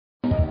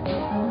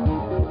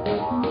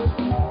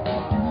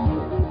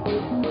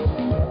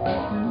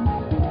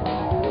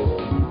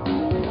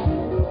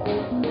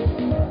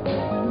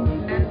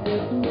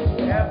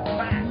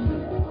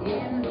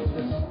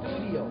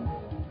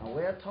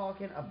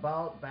talking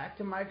about, back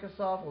to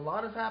Microsoft, a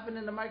lot has happened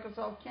in the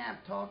Microsoft camp,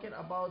 talking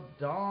about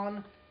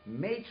Don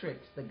Matrix.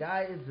 The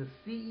guy is the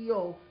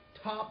CEO,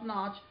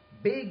 top-notch,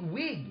 big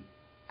wig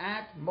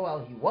at,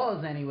 well, he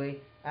was anyway,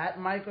 at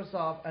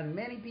Microsoft, and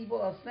many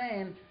people are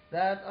saying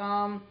that,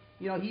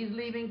 he's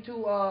leaving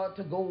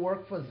to go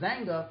work for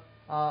Zynga,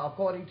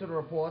 according to the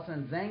reports,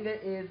 and Zynga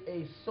is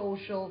a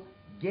social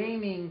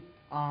gaming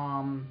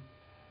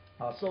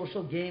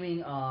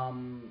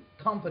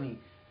company.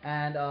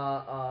 And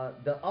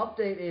the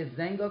update is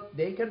Zynga,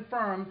 they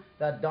confirmed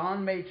that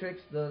Don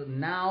Matrix, the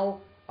now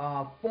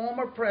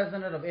former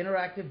president of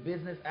interactive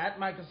business at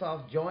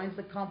Microsoft, joins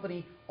the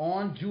company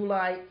on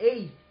July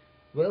 8th,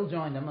 will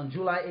join them on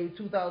July 8th,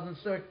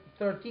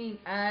 2013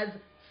 as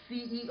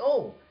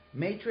CEO.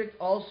 Matrix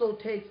also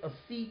takes a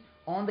seat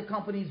on the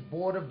company's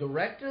board of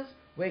directors,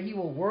 where he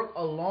will work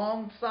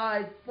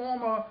alongside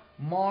former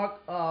Mark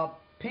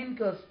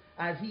Pincus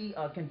as he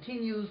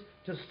continues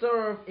to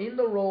serve in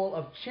the role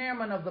of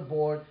chairman of the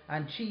board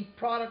and chief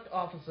product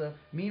officer.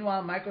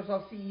 Meanwhile,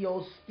 Microsoft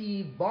CEO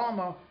Steve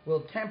Ballmer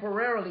will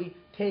temporarily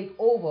take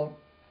over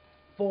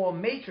for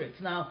Matrix.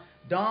 Now,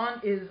 Don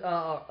is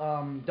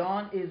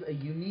a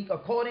unique,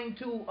 according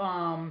to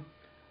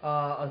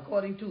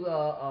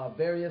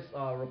various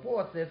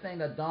reports, they're saying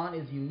that Don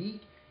is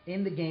unique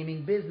in the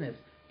gaming business.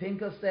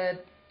 Pincus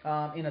said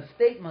in a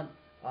statement,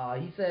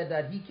 he said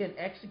that he can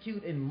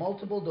execute in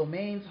multiple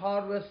domains,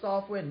 hardware,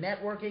 software,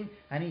 networking,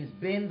 and he's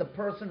been the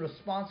person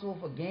responsible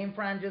for game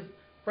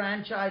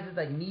franchises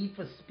like Need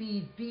for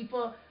Speed,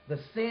 FIFA, The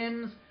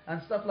Sims,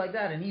 and stuff like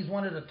that. And he's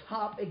one of the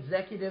top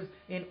executives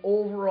in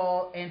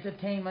overall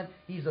entertainment.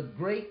 He's a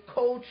great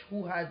coach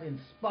who has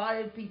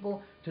inspired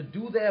people to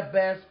do their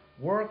best,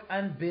 work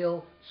and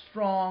build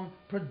strong,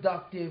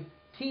 productive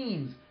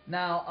teams.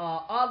 Now,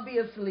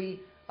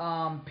 obviously,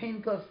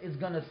 Pincus is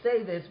going to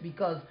say this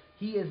because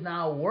he is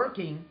now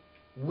working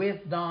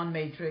with Don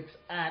Matrix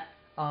at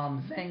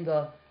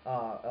Zynga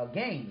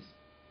Games.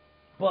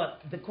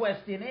 But the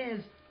question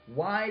is,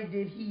 why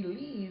did he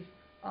leave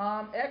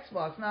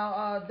Xbox?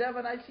 Now,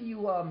 Devin, I see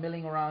you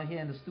milling around here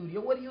in the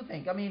studio. What do you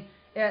think? I mean,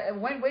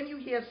 when you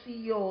hear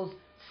CEOs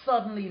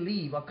suddenly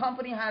leave, a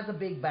company has a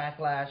big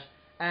backlash,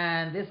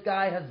 and this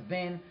guy has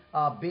been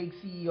a big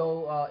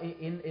CEO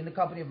in the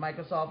company of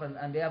Microsoft,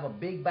 and they have a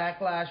big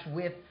backlash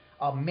with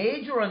a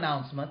major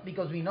announcement,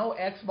 because we know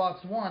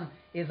Xbox One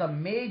is a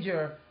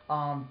major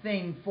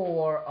thing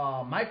for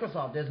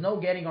Microsoft. There's no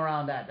getting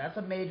around that. That's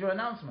a major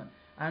announcement.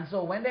 And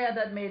so when they had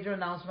that major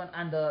announcement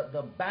and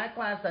the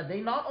backlash that they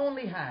not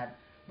only had,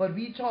 but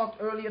we talked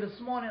earlier this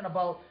morning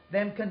about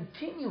them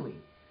continuing.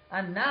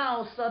 And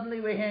now suddenly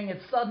we're hearing,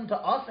 it's sudden to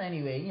us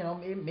anyway,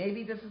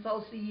 maybe this is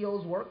how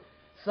CEOs work.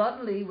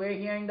 Suddenly we're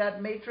hearing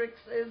that Matrix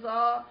is,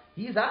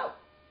 he's out.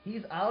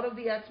 He's out of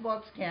the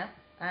Xbox camp,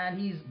 and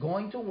he's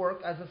going to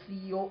work as a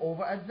CEO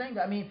over at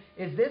Zynga. I mean,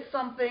 is this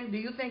something, do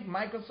you think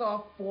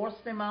Microsoft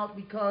forced him out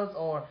because,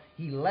 or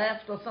he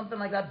left or something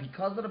like that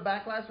because of the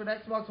backlash with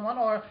Xbox One?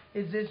 Or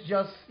is this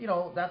just,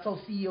 that's how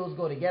CEOs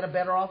go? They get a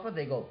better offer,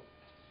 they go?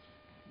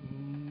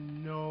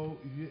 No,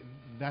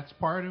 that's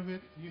part of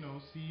it.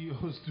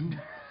 CEOs do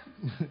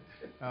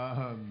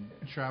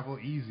travel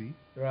easy.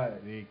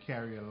 Right. They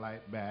carry a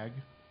light bag.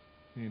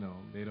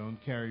 They don't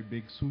carry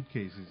big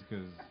suitcases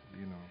because,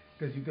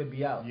 because you could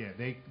be out. Yeah,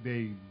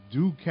 they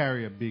do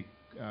carry a big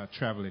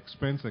travel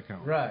expense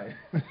account. Right.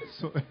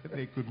 So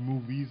they could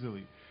move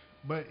easily.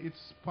 But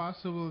it's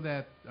possible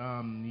that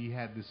he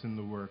had this in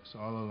the works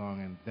all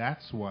along, and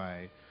that's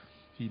why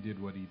he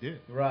did what he did.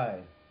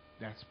 Right.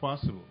 That's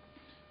possible.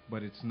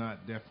 But it's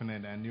not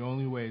definite, and the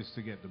only way is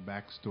to get the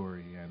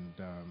backstory. And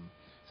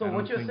so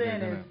what you're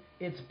saying is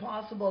it's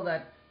possible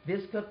that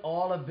this could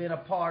all have been a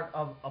part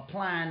of a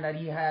plan that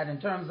he had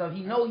in terms of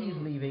he's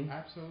leaving.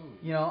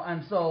 Absolutely.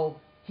 And so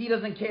he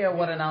doesn't care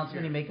what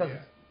announcement he makes, because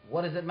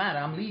what does it matter?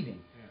 I'm leaving.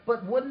 Yeah.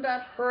 But wouldn't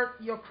that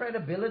hurt your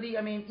credibility?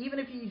 I mean, even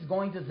if he's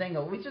going to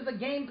Zynga, which is a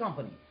game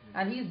company,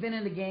 and he's been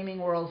in the gaming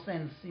world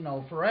since,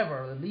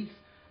 forever, at least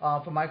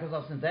for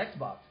Microsoft since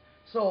Xbox.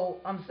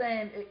 So I'm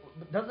saying,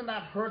 doesn't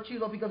that hurt you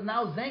though? Because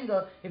now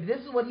Zynga, if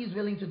this is what he's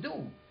willing to do,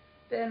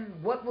 then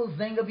what will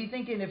Zynga be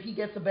thinking if he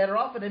gets a better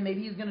offer? Then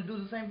maybe he's going to do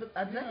the same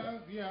at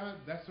Zynga. Yeah,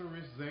 that's a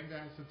risk Zynga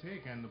has to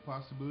take, and the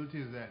possibility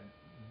is that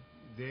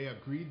they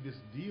agreed this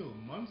deal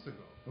months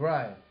ago.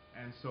 Right.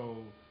 And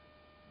so,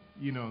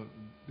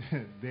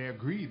 they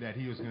agreed that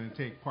he was going to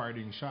take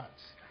parting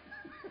shots.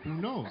 Who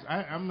knows?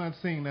 I'm not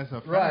saying that's a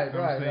fact. Right,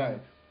 I'm saying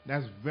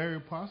that's very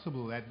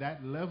possible. At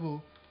that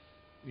level,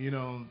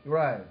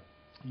 Right.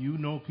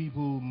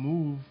 People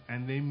move,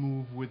 and they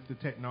move with the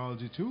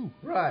technology too.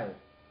 Right.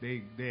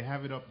 They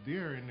have it up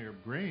there in their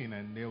brain,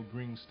 and they'll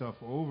bring stuff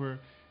over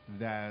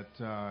that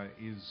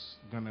is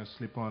gonna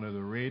slip under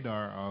the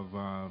radar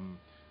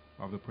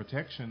of the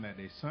protection that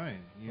they sign.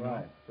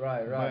 Right.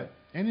 But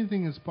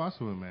anything is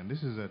possible, man.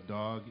 This is a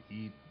dog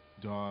eat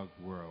dog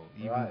world,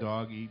 even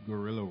dog eat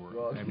gorilla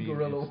world.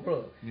 Gorilla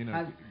world.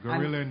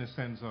 Gorilla in the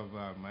sense of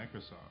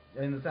Microsoft.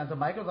 In the sense of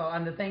Microsoft,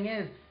 and the thing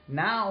is,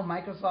 now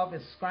Microsoft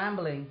is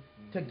scrambling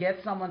to get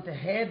someone to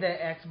head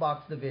their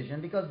Xbox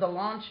division, because the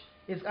launch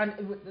and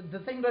the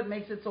thing that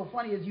makes it so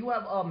funny is you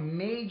have a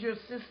major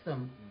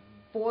system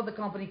for the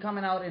company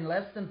coming out in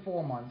less than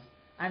 4 months,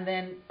 and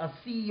then a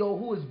CEO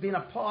who has been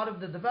a part of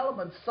the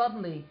development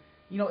suddenly,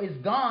 is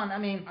gone. I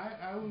mean,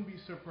 I wouldn't be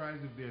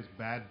surprised if there's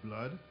bad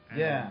blood,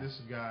 and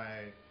this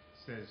guy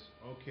says,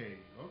 okay,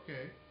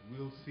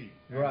 we'll see.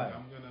 And right.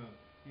 I'm gonna,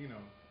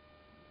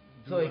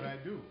 do what I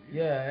do.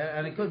 Yeah,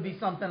 and it could be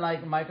something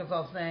like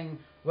Microsoft saying,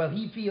 well,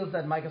 he feels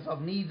that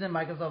Microsoft needs him.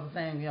 Microsoft is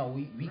saying,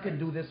 we can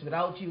do this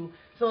without you.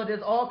 So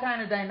there's all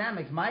kind of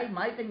dynamics.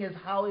 My thing is,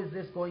 how is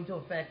this going to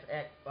affect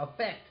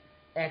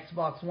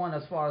Xbox One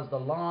as far as the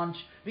launch?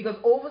 Because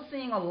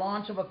overseeing a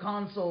launch of a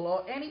console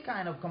or any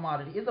kind of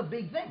commodity is a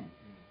big thing,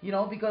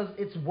 because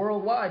it's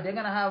worldwide. They're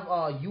going to have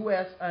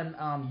US and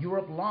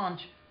Europe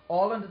launch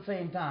all at the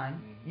same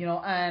time,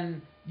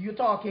 and you're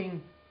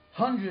talking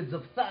hundreds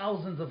of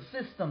thousands of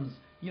systems,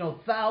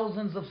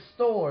 thousands of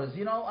stores,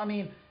 I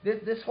mean,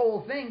 this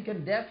whole thing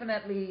can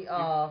definitely...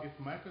 if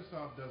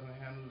Microsoft doesn't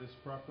handle this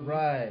properly,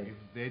 right. If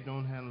they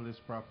don't handle this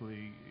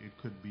properly, it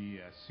could be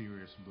a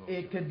serious blow.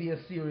 It could be a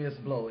serious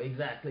blow,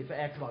 exactly, for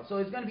Xbox. So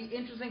it's going to be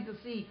interesting to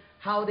see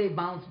how they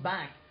bounce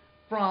back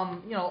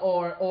from,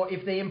 or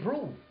if they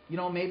improve.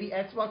 Maybe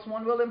Xbox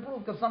One will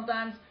improve, because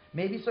sometimes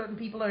maybe certain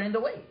people are in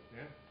the way.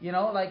 Yeah.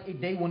 Like if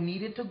they were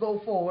needed to go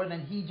forward,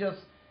 and he just...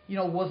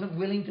 wasn't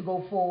willing to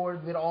go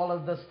forward with all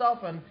of the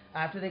stuff, and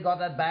after they got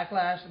that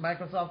backlash,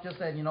 Microsoft just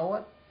said, you know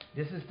what,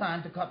 this is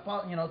time to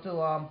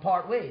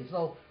part ways.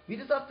 So we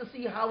just have to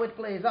see how it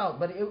plays out.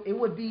 But it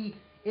would be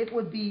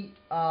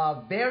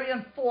very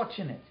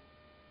unfortunate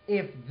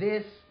if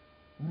this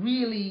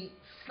really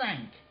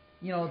sank,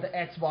 the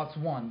Xbox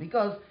One,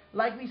 because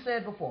like we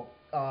said before,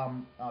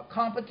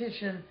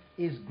 competition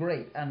is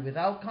great, and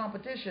without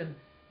competition,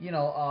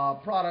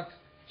 products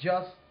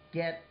just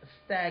get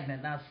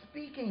stagnant. Now,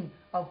 speaking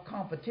of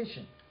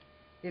competition,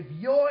 if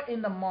you're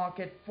in the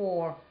market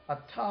for a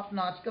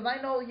top-notch, because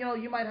I know,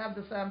 you might have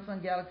the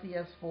Samsung Galaxy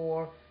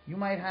S4, you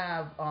might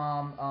have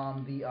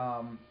the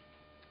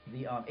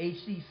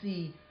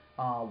HTC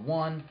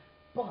One,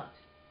 but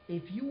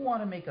if you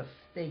want to make a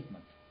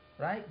statement,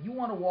 right, you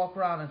want to walk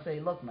around and say,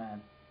 look,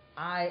 man,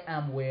 I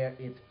am where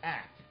it's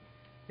at,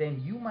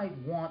 then you might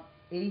want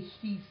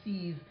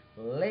HTC's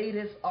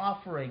latest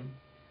offering,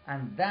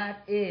 and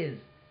that is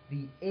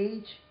the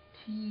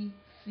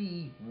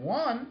HTC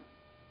One,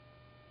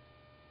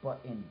 but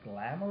in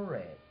glamour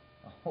red.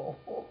 Oh,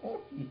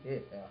 yeah.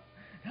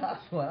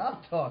 That's what I'm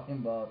talking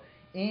about.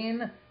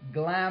 In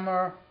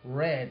glamour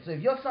red. So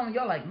if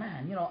you're like,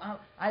 man,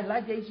 I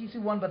like the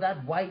HTC One, but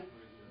that white,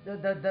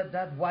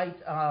 that white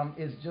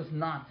is just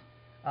not,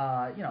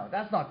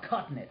 that's not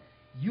cutting it.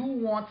 You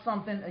want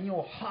something,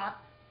 hot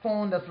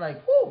phone that's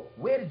like, whoo,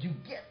 where did you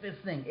get this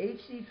thing?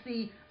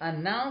 HTC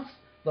announced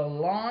the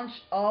launch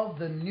of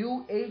the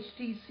new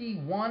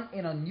HTC One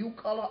in a new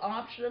color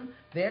option.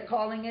 They're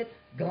calling it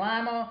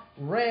Glamour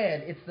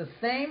Red. It's the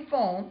same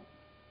phone,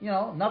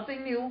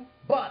 nothing new,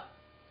 but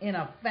in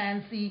a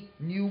fancy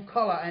new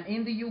color. And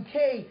in the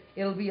UK,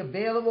 it'll be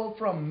available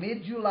from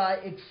mid-July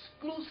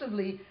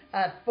exclusively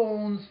at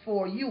Phones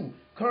for You.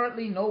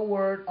 Currently, no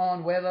word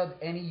on whether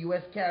any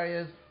US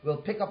carriers will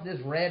pick up this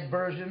red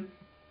version,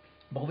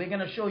 but we're going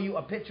to show you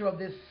a picture of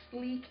this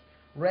sleek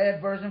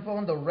red version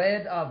phone. The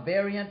red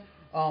variant,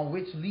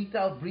 which leaked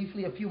out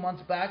briefly a few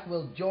months back,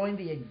 will join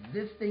the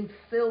existing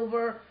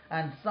silver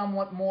and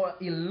somewhat more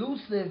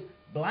elusive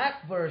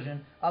black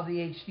version of the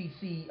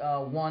HTC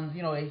Ones,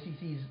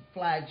 HTC's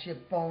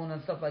flagship phone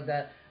and stuff like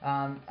that.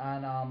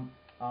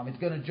 It's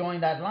going to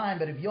join that line.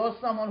 But if you're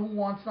someone who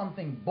wants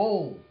something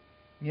bold,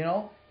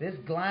 this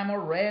Glamour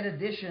Red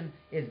edition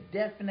is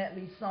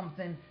definitely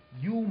something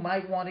you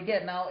might want to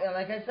get. Now,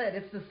 like I said,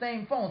 it's the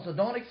same phone, so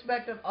don't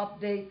expect an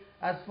update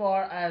as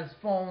far as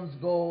phones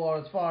go, or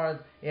as far as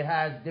it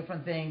has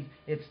different things.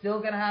 It's still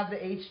going to have the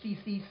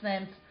HTC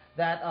Sense,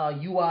 that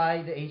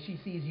UI, the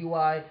HTC's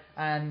UI,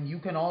 and you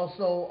can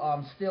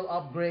also still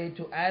upgrade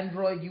to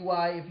Android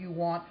UI if you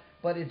want,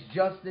 but it's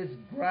just this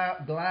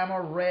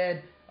Glamour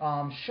Red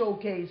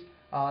showcase.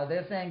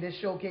 They're saying this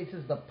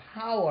showcases the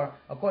power,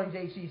 according to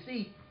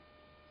HTC.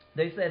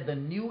 They said the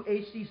new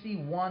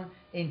HTC One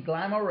in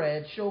Glamour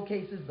Red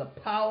showcases the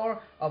power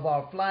of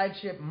our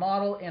flagship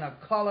model in a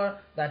color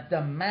that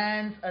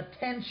demands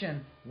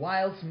attention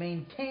whilst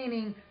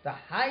maintaining the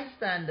high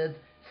standards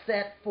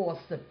set for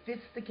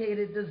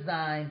sophisticated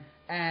design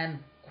and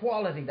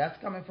quality. That's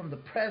coming from the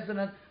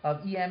president of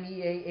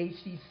EMEA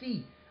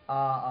HTC.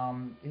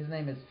 His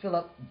name is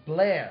Philip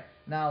Blair.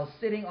 Now,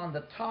 sitting on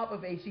the top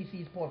of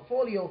HTC's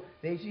portfolio,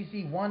 the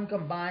HTC One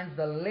combines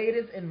the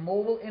latest in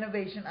mobile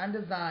innovation and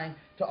design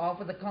to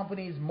offer the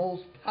company's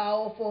most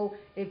powerful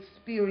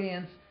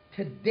experience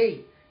to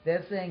date.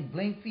 They're saying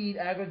Blink Feed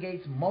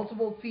aggregates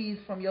multiple feeds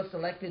from your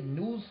selected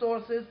news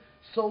sources,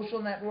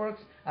 social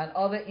networks, and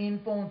other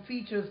in-phone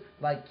features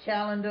like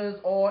calendars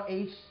or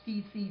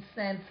HTC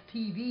Sense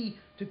TV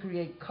to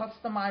create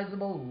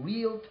customizable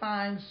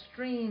real-time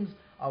streams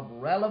of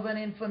relevant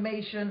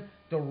information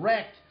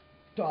direct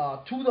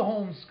to the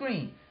home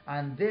screen.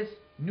 And this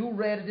new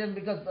red edition,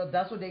 because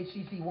that's what the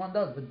HTC One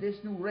does. But this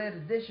new red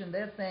edition,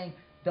 they're saying,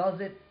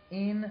 does it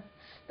in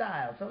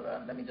style. So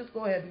let me just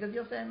go ahead, because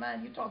you're saying,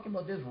 man, you're talking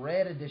about this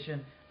red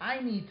edition. I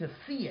need to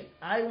see it.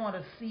 I want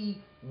to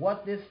see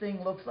what this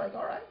thing looks like.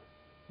 All right,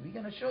 we're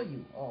going to show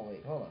you. Oh,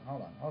 wait, hold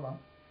on.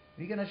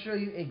 We're going to show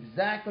you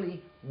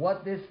exactly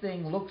what this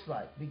thing looks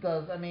like.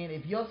 Because, I mean,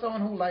 if you're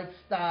someone who likes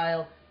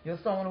style, you're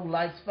someone who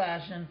likes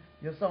fashion,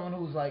 you're someone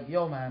who's like,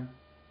 yo, man,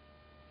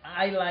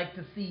 I like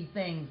to see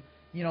things,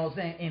 you know what I'm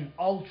saying, in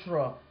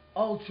ultra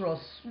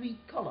sweet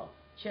color.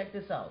 Check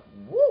this out.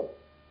 Woo!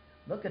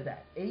 Look at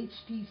that.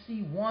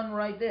 HTC One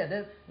right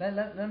there.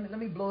 Let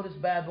me blow this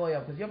bad boy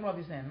up, because you're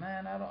probably saying,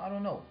 man, I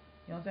don't know.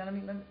 You know what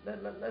I'm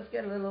saying? Let's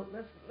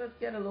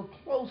get a little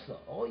closer.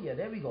 Oh yeah,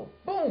 there we go.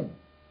 Boom!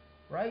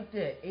 Right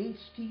there.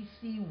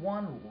 HTC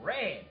One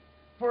red.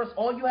 First,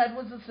 all you had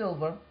was the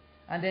silver,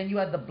 and then you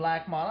had the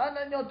black model. And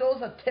then, you know,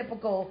 those are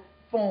typical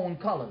phone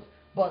colors.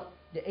 But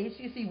the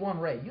HTC One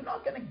red, you're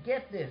not gonna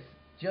get this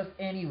just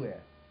anywhere.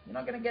 You're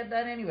not going to get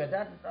that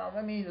anywhere.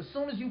 I mean, as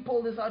soon as you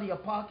pull this out of your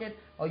pocket,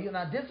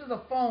 now this is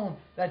a phone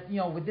that, you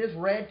know, with this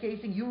red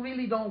casing, you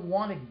really don't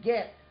want to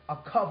get a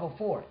cover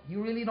for it.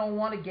 You really don't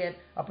want to get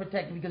a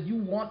protector, because you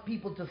want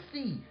people to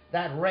see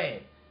that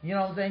red. You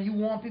know what I'm saying? You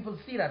want people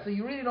to see that. So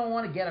you really don't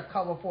want to get a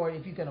cover for it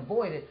if you can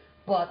avoid it.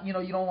 But, you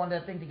know, you don't want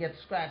that thing to get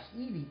scratched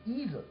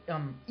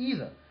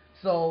either.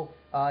 So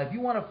if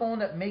you want a phone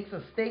that makes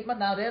a statement,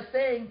 now they're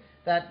saying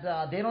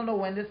that they don't know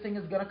when this thing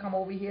is going to come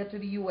over here to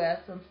the U.S.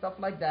 and stuff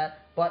like that,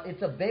 but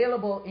it's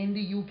available in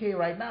the U.K.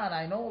 right now. And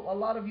I know a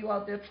lot of you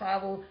out there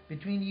travel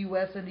between the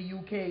U.S. and the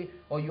U.K.,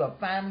 or you have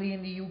family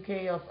in the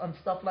U.K. and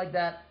stuff like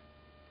that.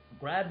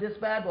 Grab this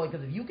bad boy,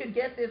 because if you can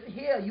get this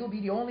here, you'll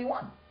be the only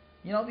one.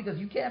 You know, because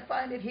you can't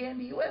find it here in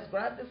the U.S.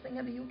 Grab this thing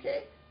in the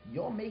U.K.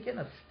 You're making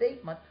a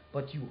statement,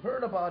 but you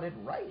heard about it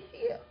right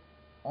here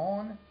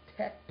on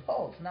Tech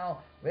Pulse. Now,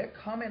 we're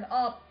coming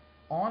up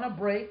on a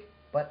break,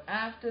 but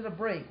after the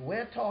break,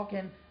 we're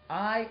talking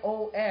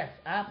iOS.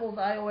 Apple's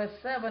iOS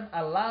 7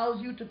 allows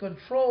you to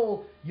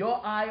control your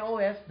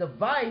iOS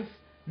device,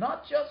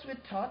 not just with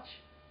touch,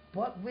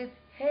 but with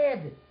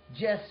head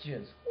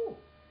gestures. Whew.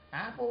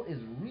 Apple is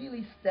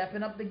really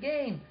stepping up the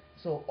game.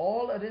 So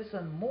all of this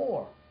and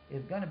more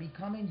is going to be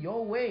coming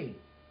your way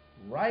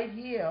right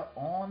here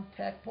on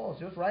Tech Pulse,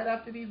 just right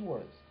after these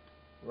words,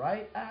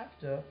 right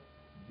after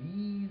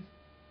these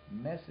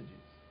messages.